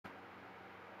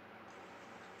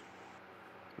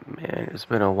Man, it's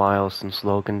been a while since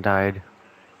Logan died.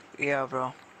 Yeah,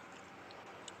 bro.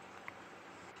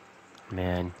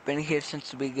 Man, Been here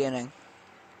since the beginning.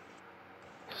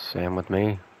 same with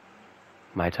me.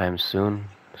 My time's soon,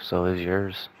 so is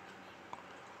yours.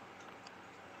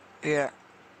 Yeah.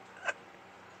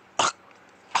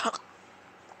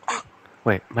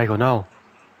 Wait, Michael, no!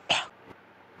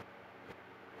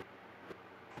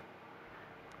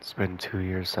 It's been 2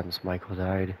 years since Michael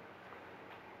died.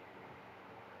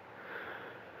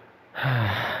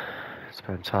 It's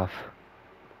been tough.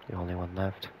 The only one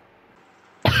left.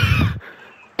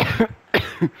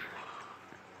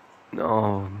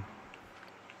 No,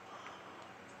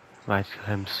 my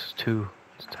time's too.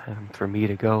 It's time for me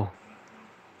to go.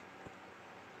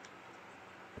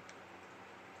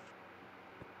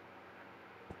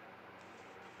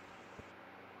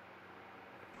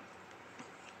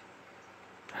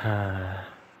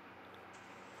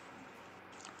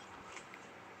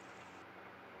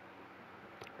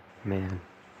 Man,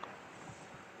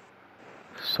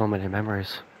 so many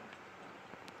memories.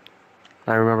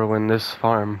 I remember when this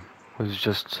farm was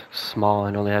just small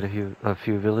and only had a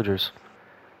few villagers.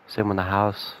 Same with the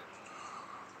house.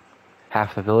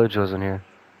 Half the village wasn't here.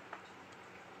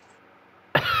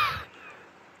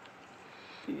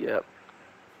 Yep.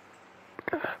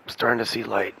 I'm starting to see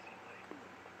light.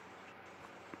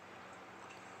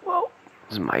 Well,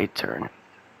 it's my turn.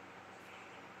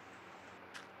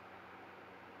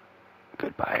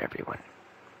 Goodbye, everyone.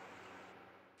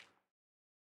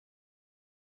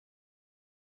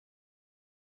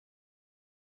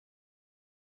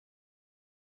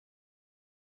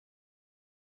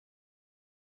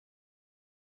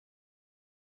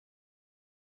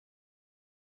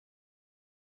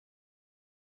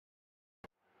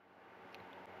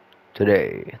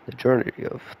 Today, the journey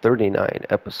of 39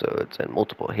 episodes and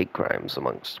multiple hate crimes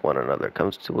amongst one another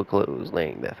comes to a close,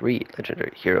 laying the three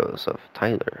legendary heroes of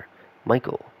Tyler,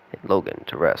 Michael, and Logan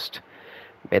to rest.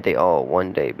 May they all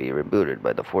one day be rebooted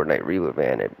by the Fortnite reboot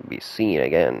van and be seen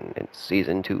again in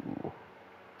Season 2.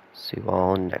 See you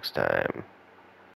all next time.